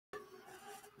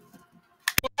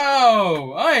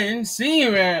Oh, I didn't see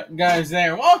you guys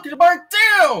there. Welcome to part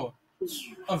 2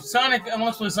 of Sonic and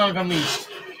Let's Play Sonic Unleashed.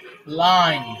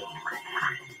 Line.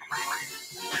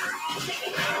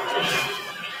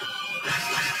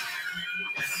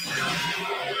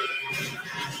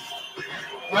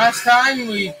 Last time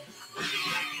we...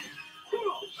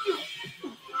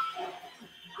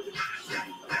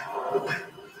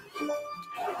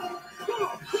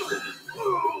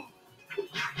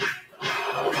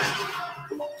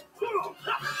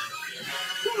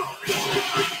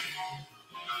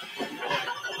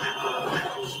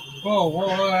 Whoa, look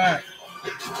at that.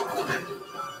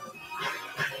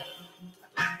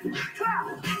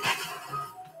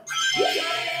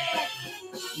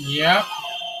 Yep.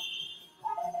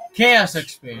 Chaos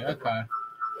XP, okay.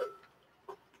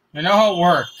 I know how it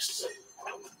works.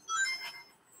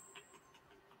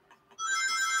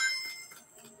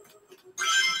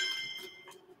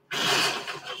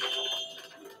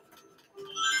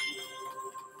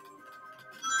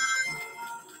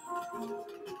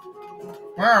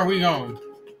 Where are we going?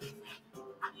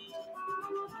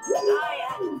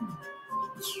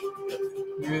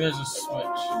 Maybe there's a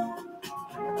switch.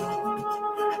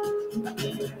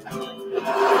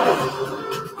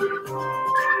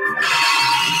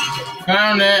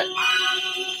 Found it.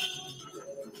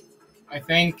 I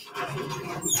think.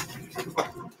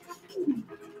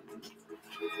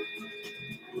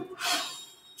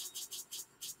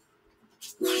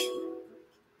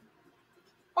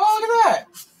 Oh, look at that!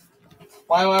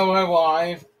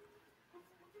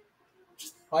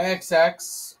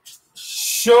 YXX.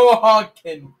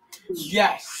 Shohaken.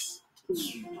 Yes.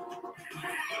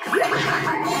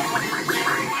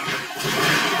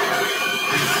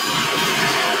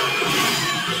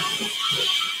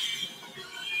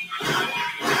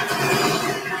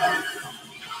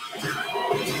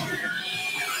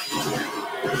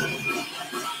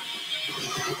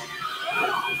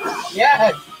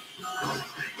 Yes.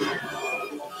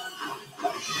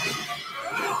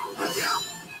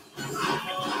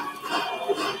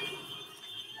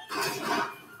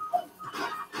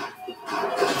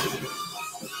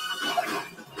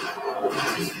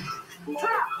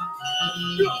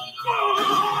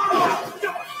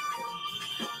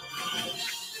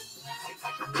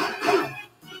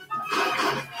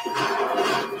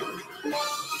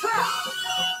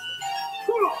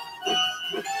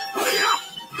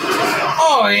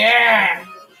 Oh yeah!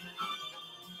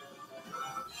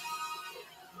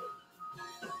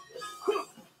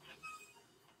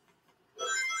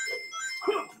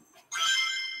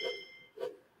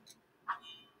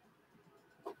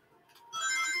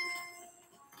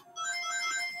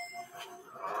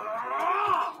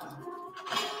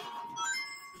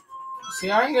 See,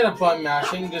 I'm good at button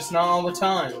mashing, just not all the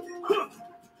time.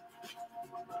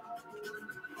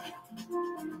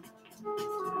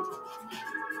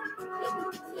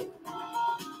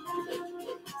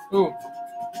 Ooh.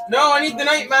 No, I need the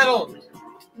night metal!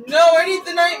 No, I need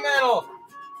the night metal!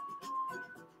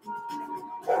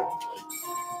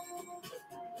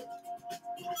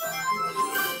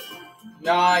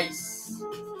 Nice.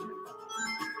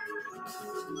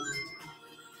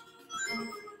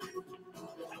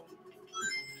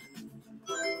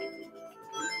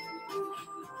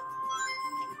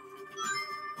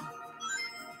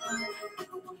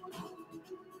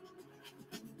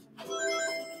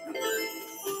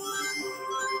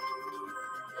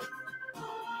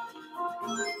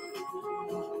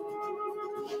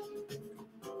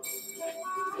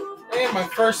 Hey, my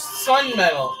first sun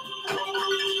medal.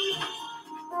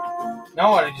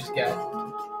 Now what did I just get?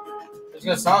 I just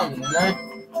got something, didn't I?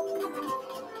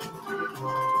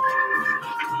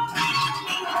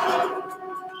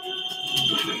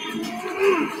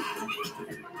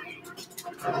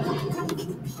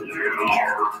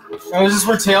 Oh, is this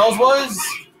where Tails was?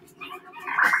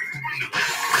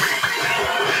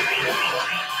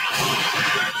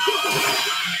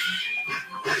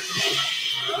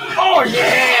 Oh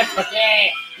yeah!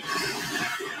 Okay.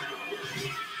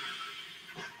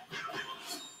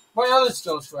 What other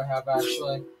skills do I have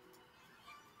actually?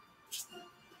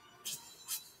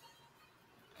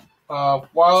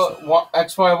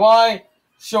 XYY,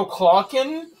 show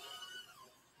clocking.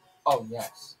 Oh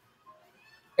yes.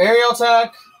 Aerial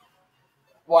attack.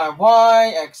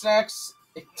 YYXX,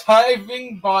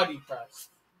 diving body press.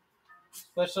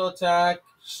 Special attack,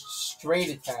 straight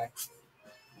attack.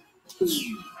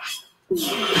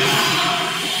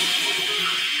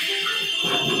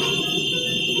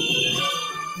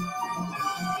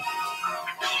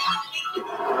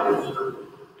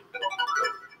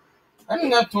 I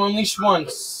didn't have to unleash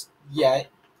once yet.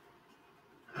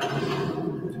 Whoa,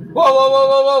 whoa, whoa,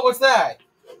 whoa, whoa, what's that?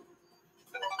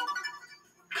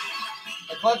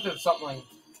 collected something.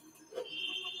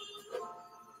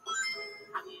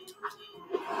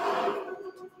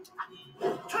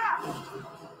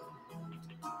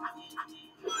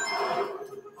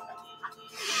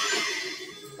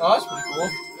 Oh, that's pretty cool.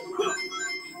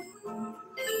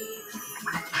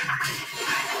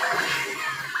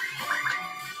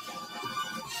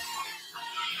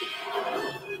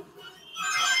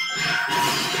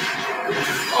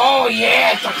 Oh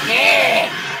yeah, it's a kid!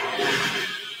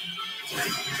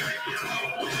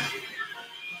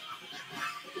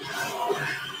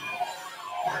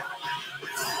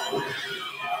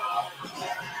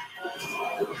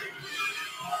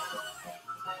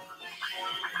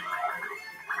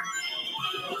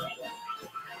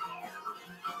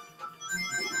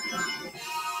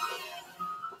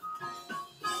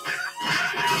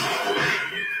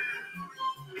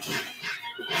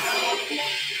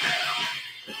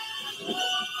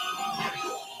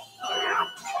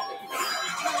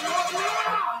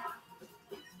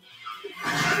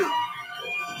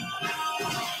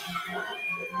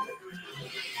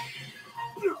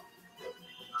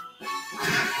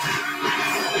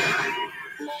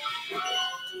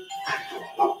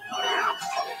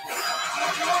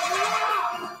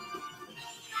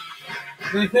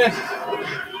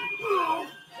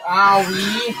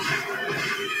 Owie.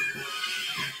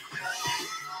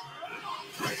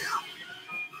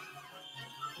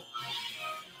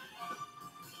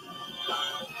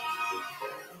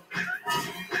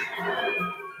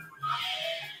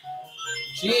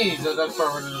 Jeez, that's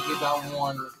perfect to get that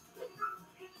one.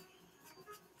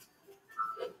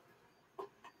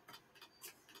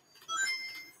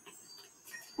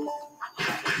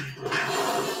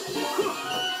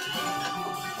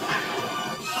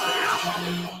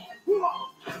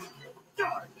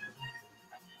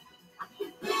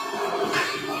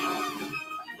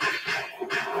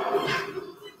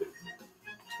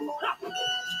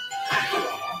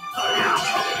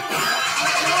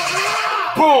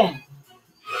 Boom!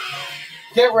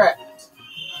 Get wrecked.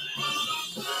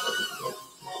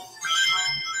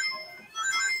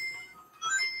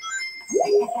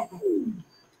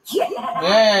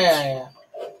 Yeah.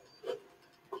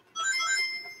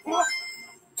 Boom!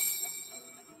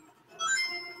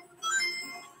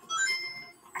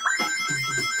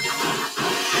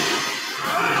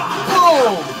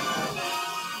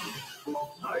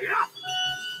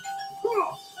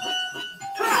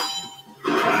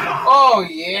 Oh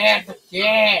yeah,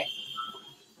 yeah.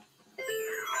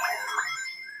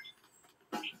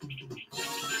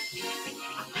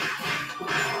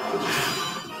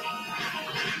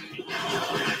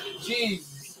 Jeez.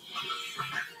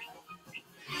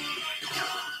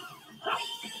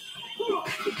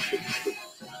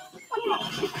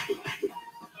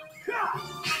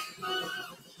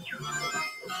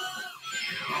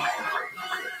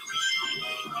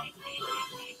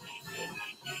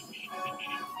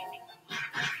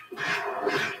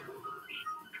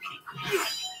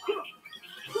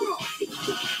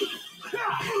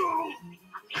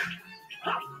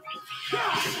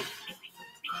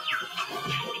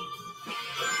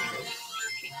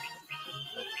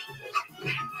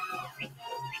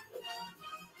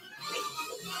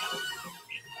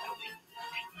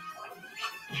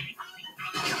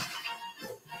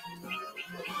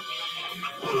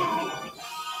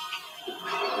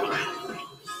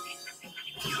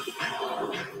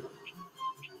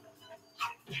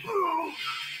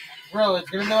 Really, it's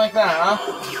gonna be like that, huh?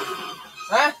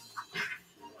 Huh?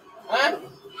 Huh?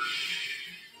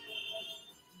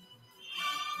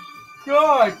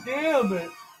 God damn it.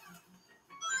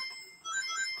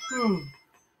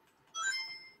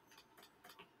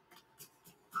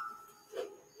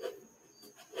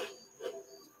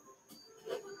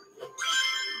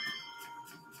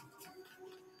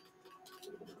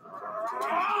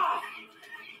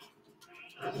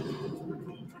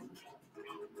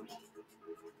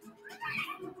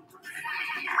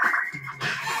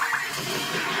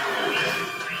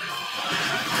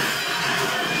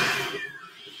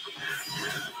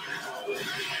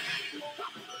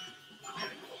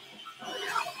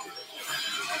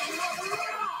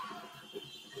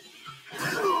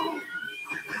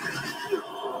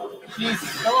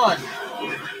 Jesus, come on.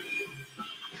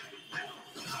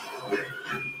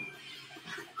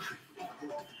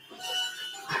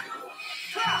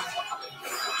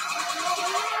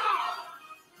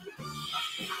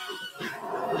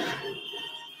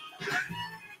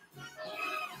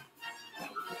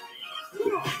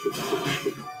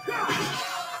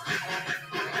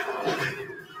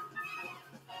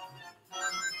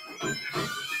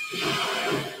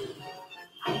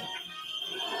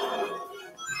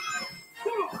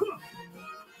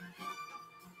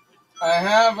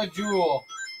 have a jewel.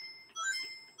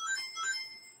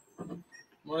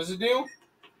 What does it do?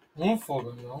 Won't fold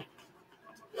it, no.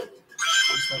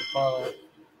 It's like parlor.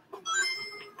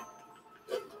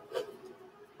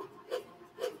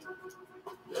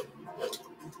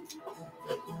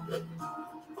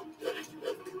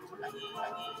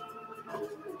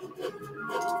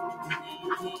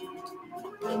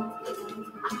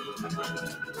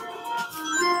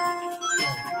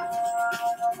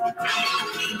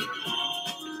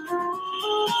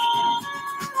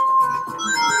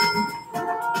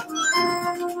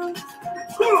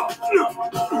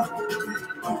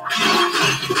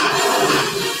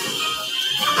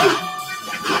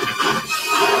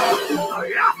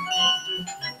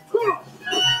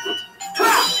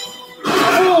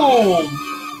 Boom!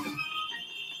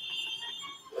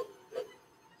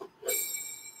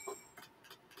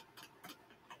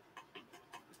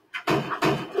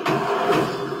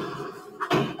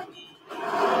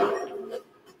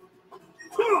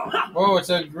 Whoa, it's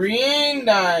a green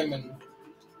diamond.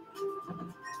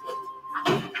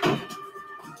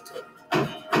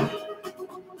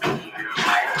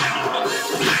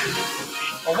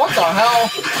 Oh, what the hell?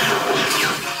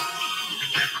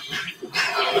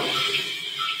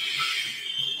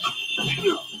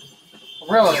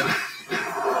 Really?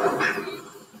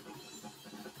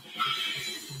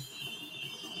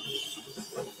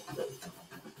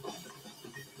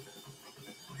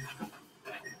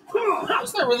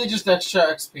 Is that really just extra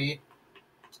XP?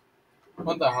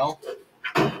 What the hell?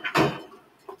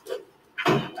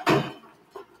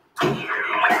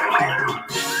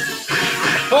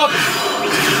 Book!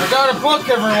 I got a book,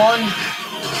 everyone!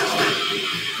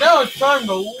 Now it's time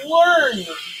to learn!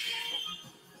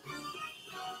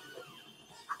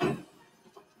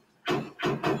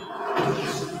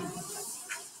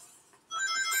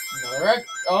 Another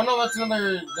oh no, that's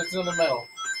another medal.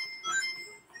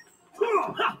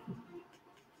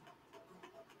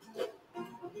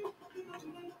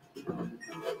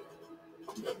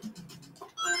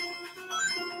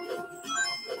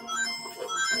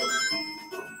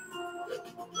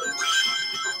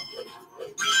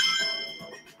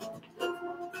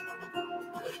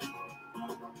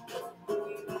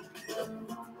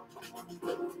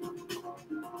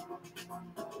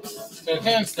 So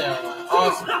handstand.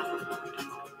 Awesome.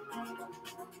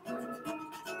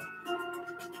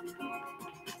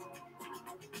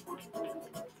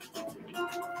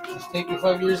 It's taking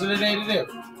 5 years of the day to do.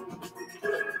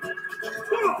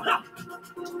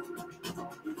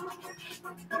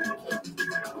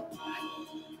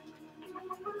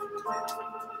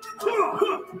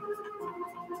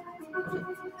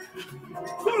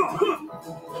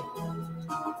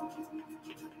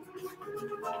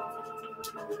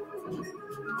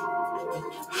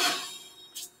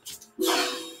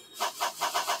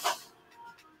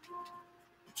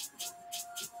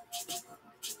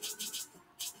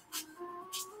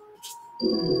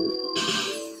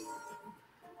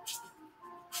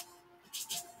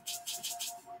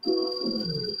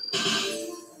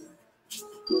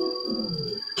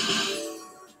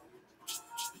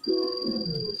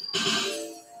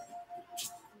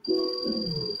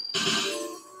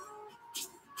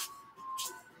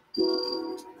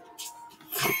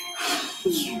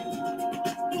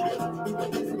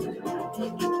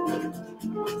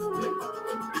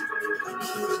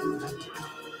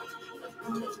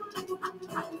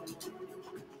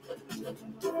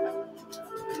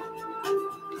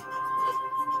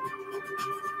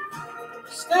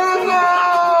 Stamina!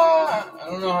 I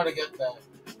don't know how to get that.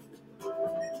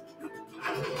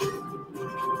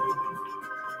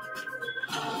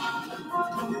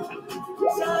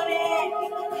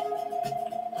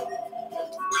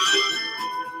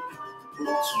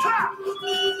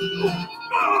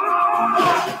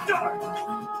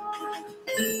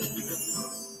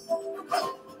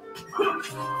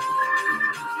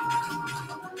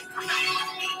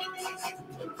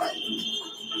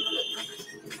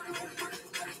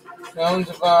 Sounds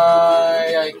if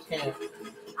I can't.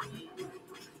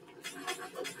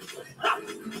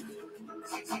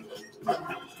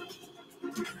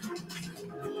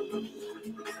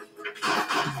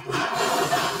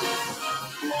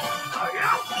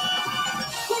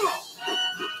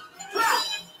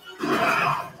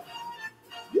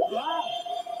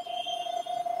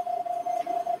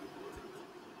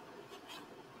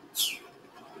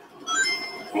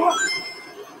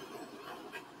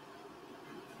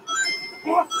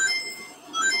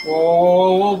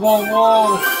 Whoa, whoa, whoa,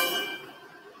 whoa.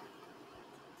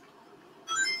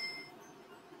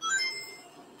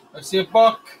 I see a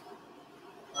book.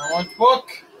 I want book.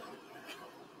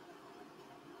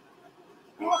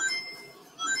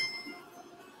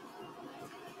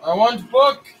 I want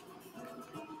book.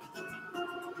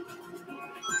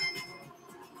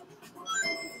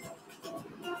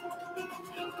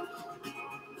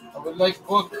 I would like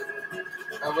book.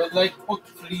 I would like book,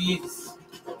 please.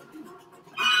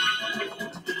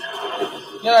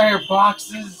 Get out of here,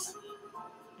 boxes.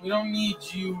 We don't need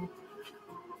you.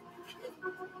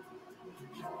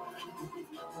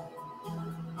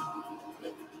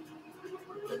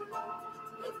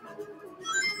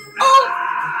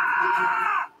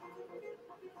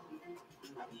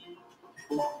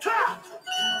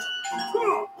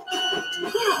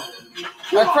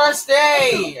 I pressed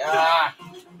A! Ah.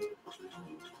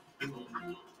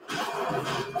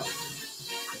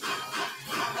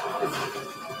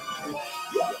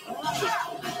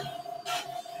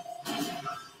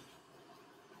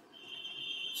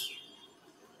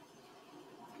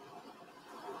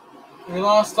 We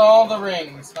lost all the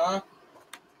rings, huh?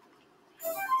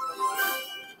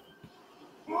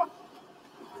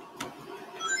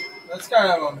 That's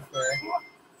kind of unfair.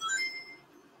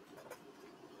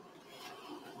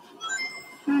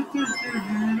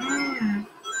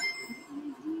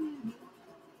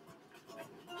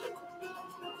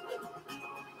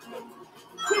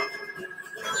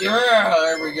 Yeah,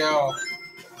 there we go.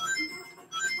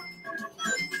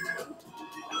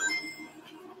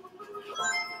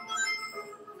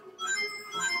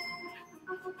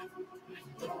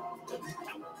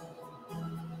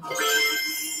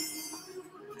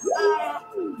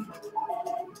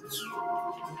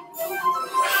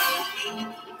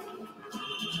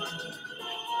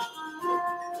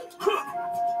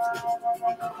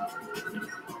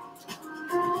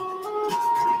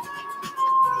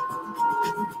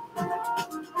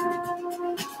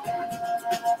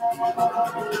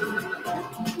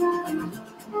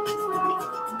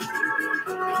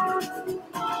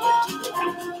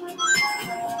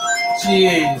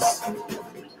 Jeez.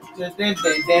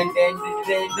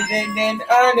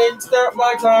 I didn't start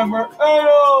my timer at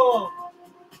all.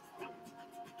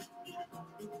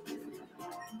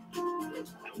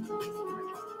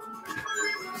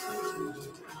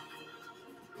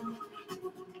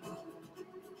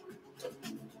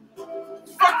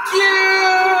 Fuck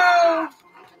you!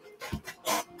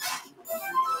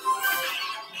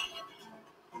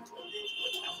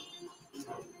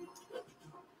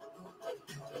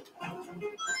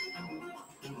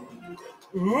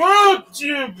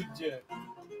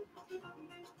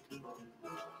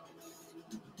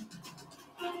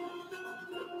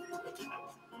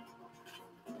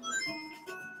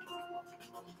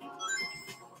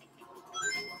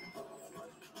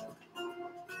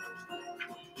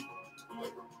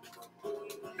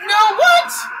 No,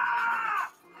 what?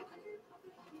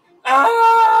 Ah!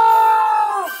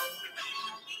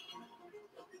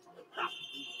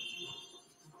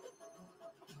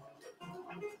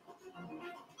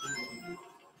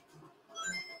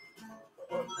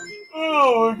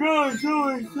 Oh my gosh, oh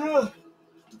my god.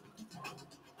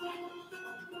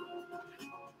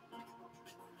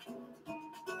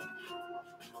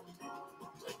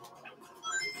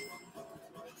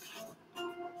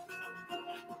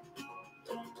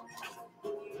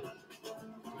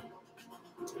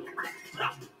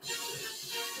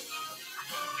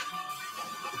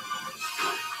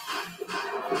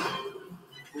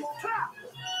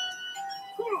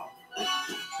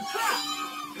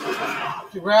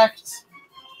 Direct.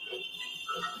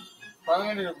 Finally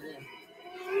ended up here.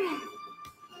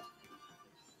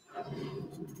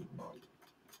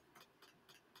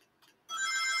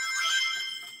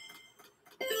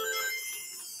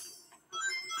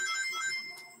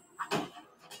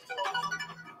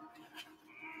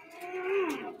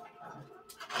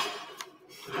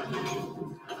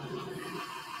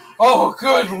 Oh,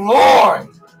 good lord!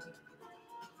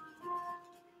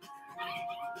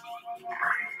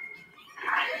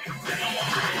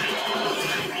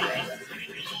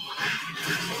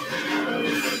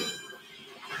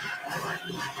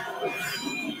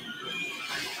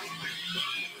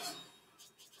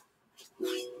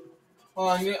 Oh,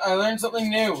 I learned something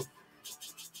new.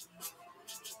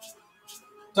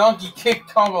 Donkey kick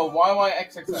combo.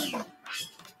 YYXXX.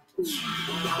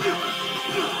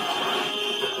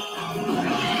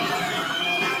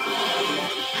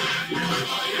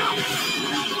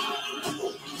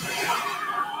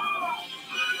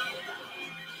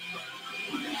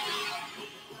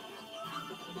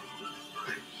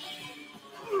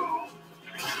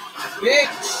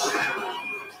 Bitch!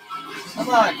 Come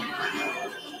on.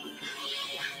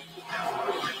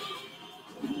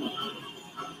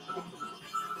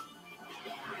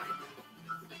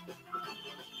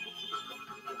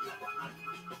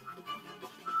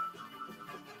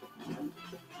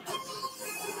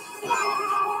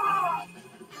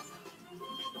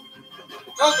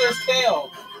 Oh, there's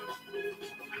Tail.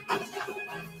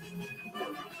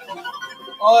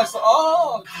 Oh, it's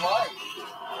right.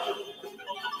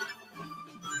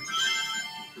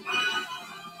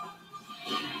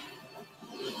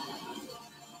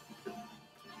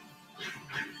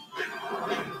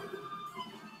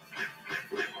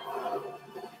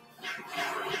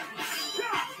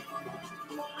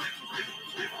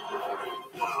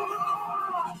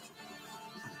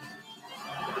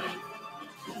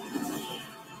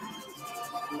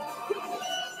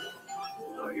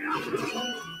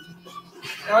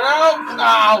 Oh no!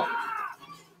 No!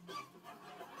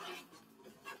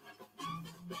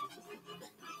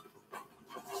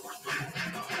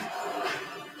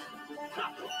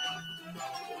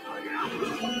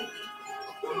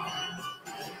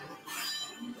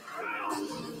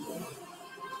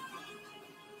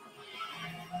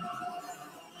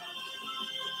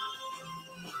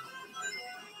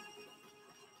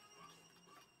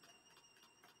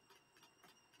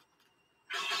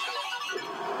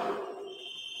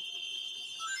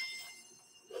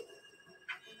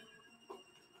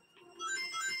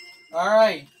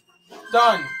 Alright.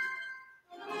 Done. Wow,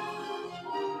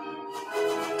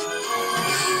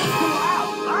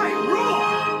 I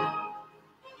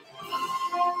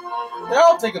Yeah,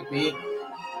 I'll take a beat.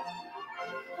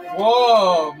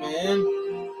 Whoa, man.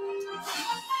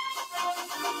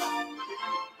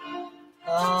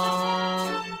 Um.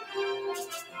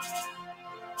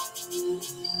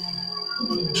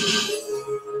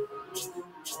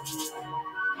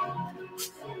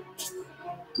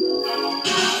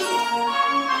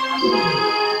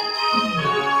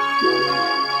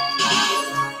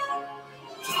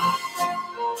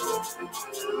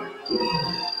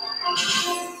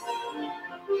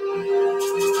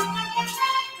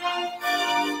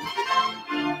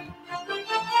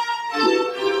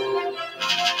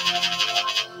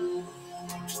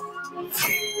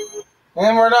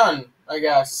 And we're done, I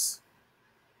guess.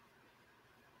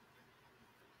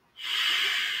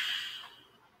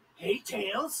 Hey,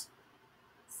 Tails.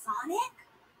 Sonic?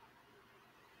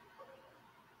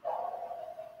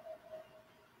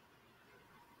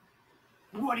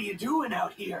 What are you doing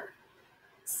out here?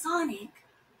 Sonic,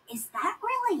 is that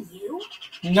really you?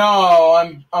 No,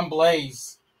 I'm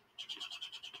Blaze.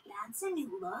 That's a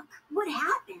new look. What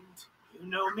happened? You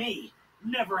know me.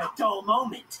 Never a dull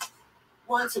moment.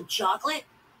 Want some chocolate?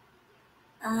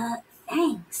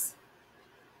 Thanks.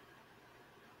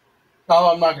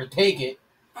 Oh, I'm not gonna take it.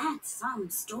 That's some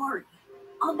story.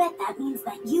 I'll bet that means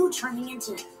that you turning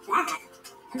into that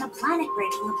and the planet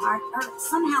breaking apart are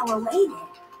somehow related.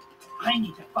 I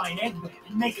need to find Eggman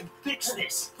and make him fix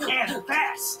this. And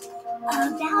fast.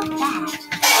 About that,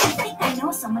 I think I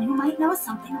know someone who might know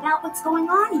something about what's going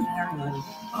on here.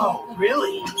 Oh,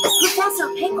 really? Professor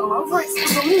Pickle over at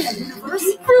Scolina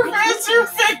University. Professor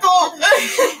Fickle!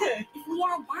 If we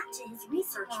add that to his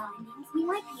research findings, we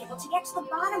might be able to get to the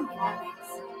bottom of all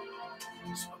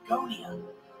this. Spagonia.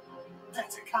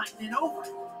 That's a continent over.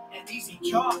 And Easy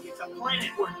Chalk is a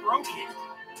planet worth broken.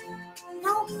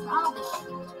 No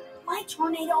problem. My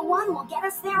Tornado 1 will get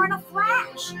us there in a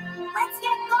flash. Let's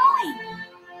get going.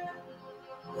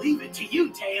 Leave it to you,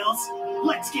 Tails.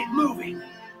 Let's get moving.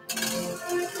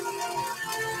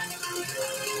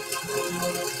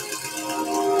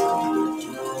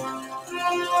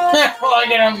 Look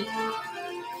at him.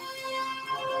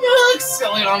 He looks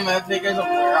silly on that thing as a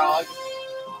frog.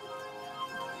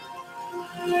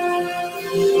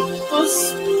 The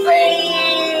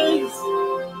space!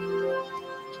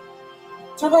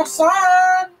 To the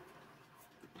sun!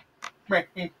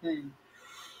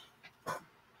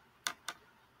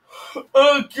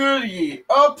 Oh, goody!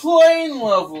 A plane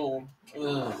level!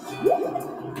 Ugh.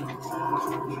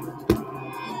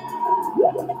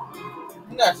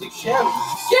 Not too shabby.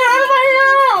 Get out of my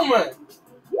room!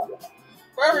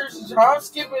 Forever, I'm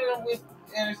skipping it with.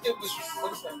 And skip with.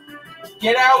 What is that?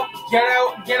 Get out! Get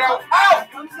out! Get out! Out!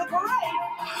 Here comes the parade.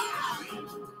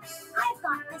 I've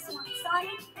got this one,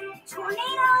 Sonic.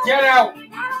 Tornado. Get out!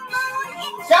 Battle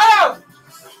mode. Get out!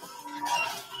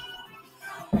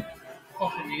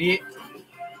 Fucking idiot.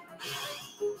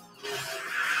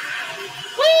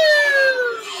 Woo!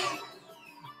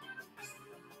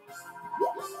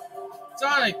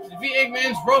 Sonic, defeat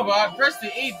Eggman's robot, press the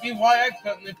 8BYX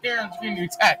button and appear on screen to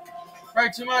attack.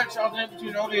 Right, too much, alternate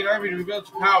between O and RB to rebuild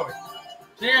your power.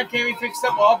 Generic can be fixed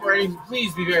up while operating, so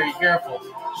please be very careful.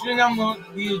 Shooting down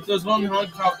those lone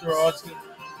helicopter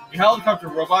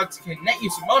robots can net you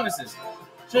some bonuses.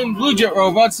 Shooting blue jet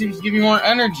robots seems to give you more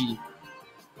energy.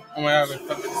 Oh my god, I'm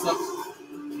fucking this up.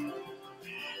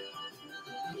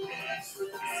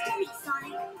 Steady,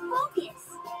 Sonic. Focus.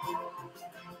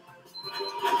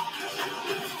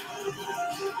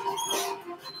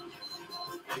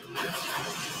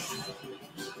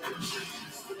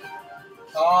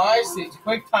 Oh, I see. It's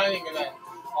quick timing event.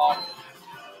 Awesome.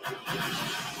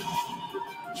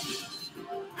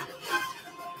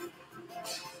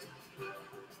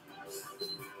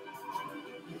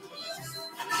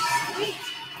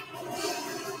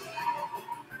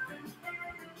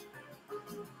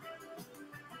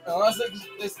 Unless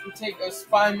this can take us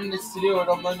 5 minutes to do it,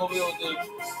 I'm not gonna be able to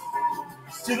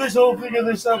do this whole thing in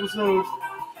this episode.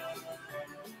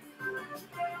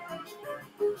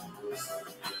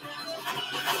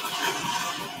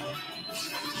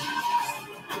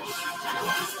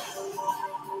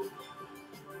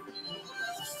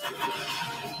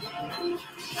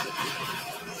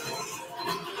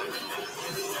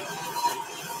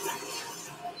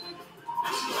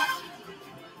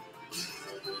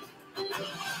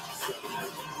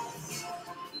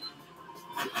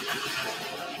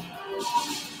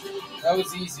 That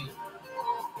was easy.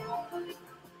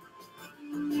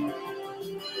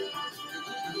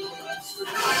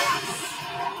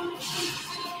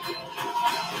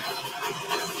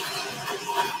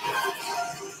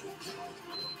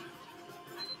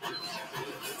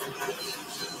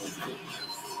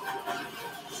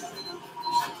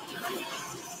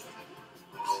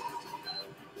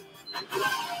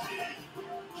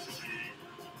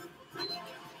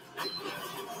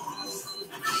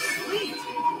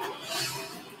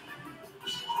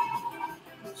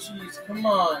 Jeez, come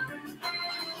on.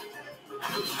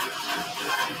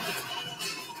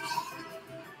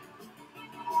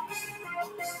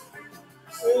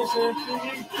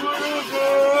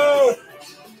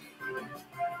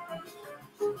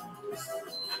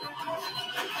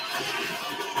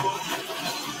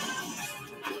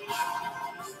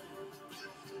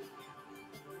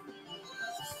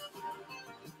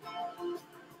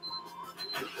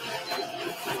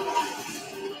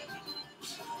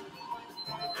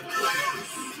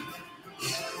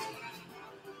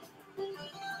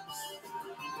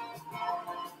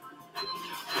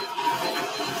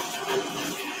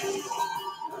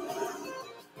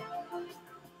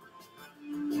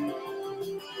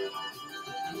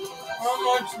 How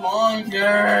much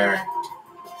longer?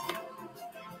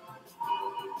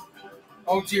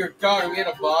 Oh dear God, are we at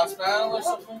a boss battle or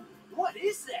something? What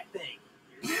is that thing?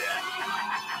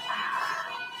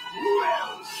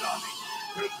 Well, Sonic,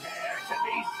 prepare to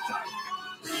be sunk.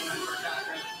 Remember,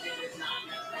 Doctor, it is not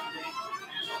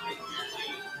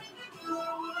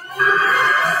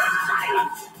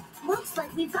Silence! Looks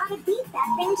like we've got to beat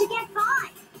that thing to get by.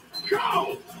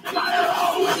 Go! Fire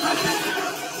all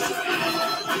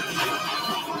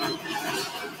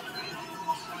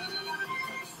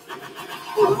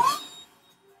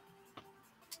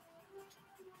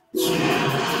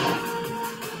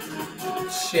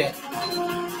Shit.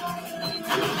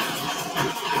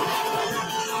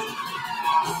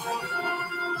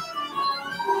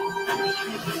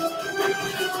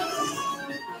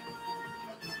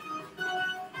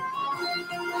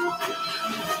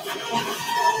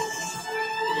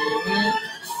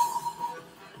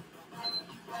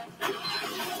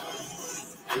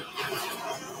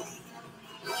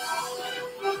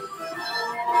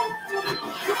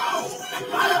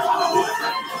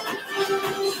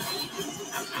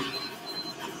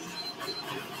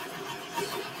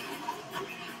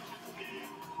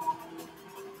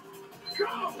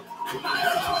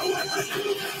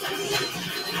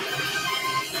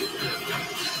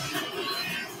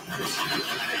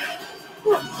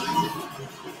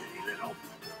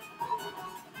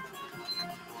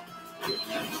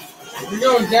 You're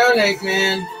going down,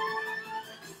 Eggman.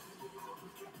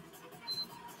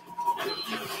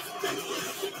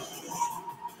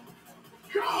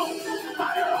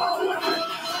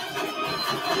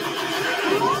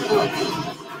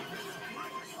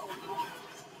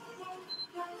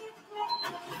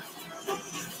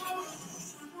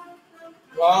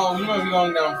 Well, we might be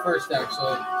going down first,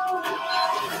 actually.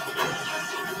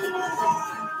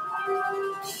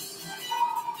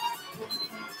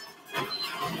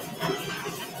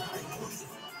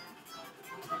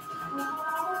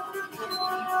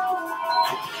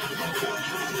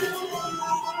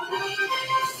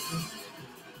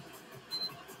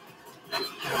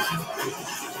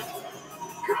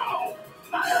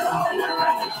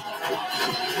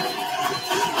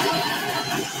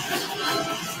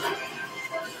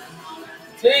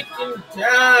 Take him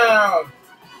down!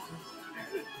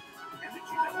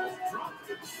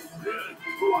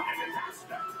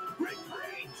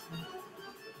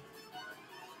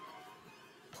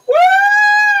 Woo!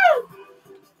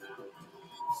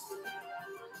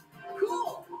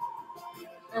 Cool!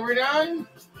 Are we done?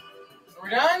 Are we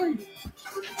done?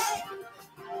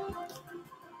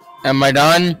 Am I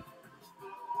done?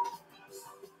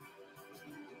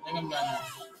 I think I'm done now.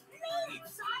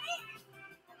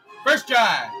 First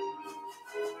try.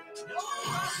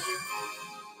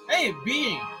 Hey,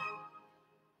 bee.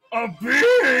 A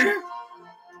bee?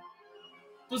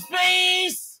 To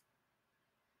space!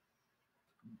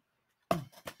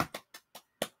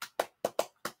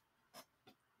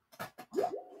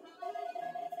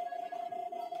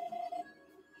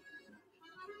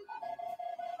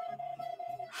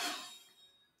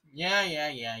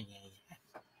 Yeah.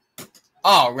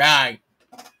 All right.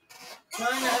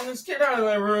 China, let's get out of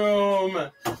my room.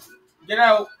 Get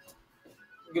out.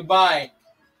 Goodbye.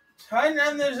 Try to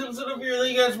end this episode of your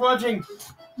League guys watching.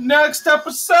 Next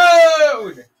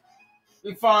episode!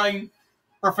 We find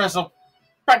Professor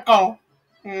Peckle.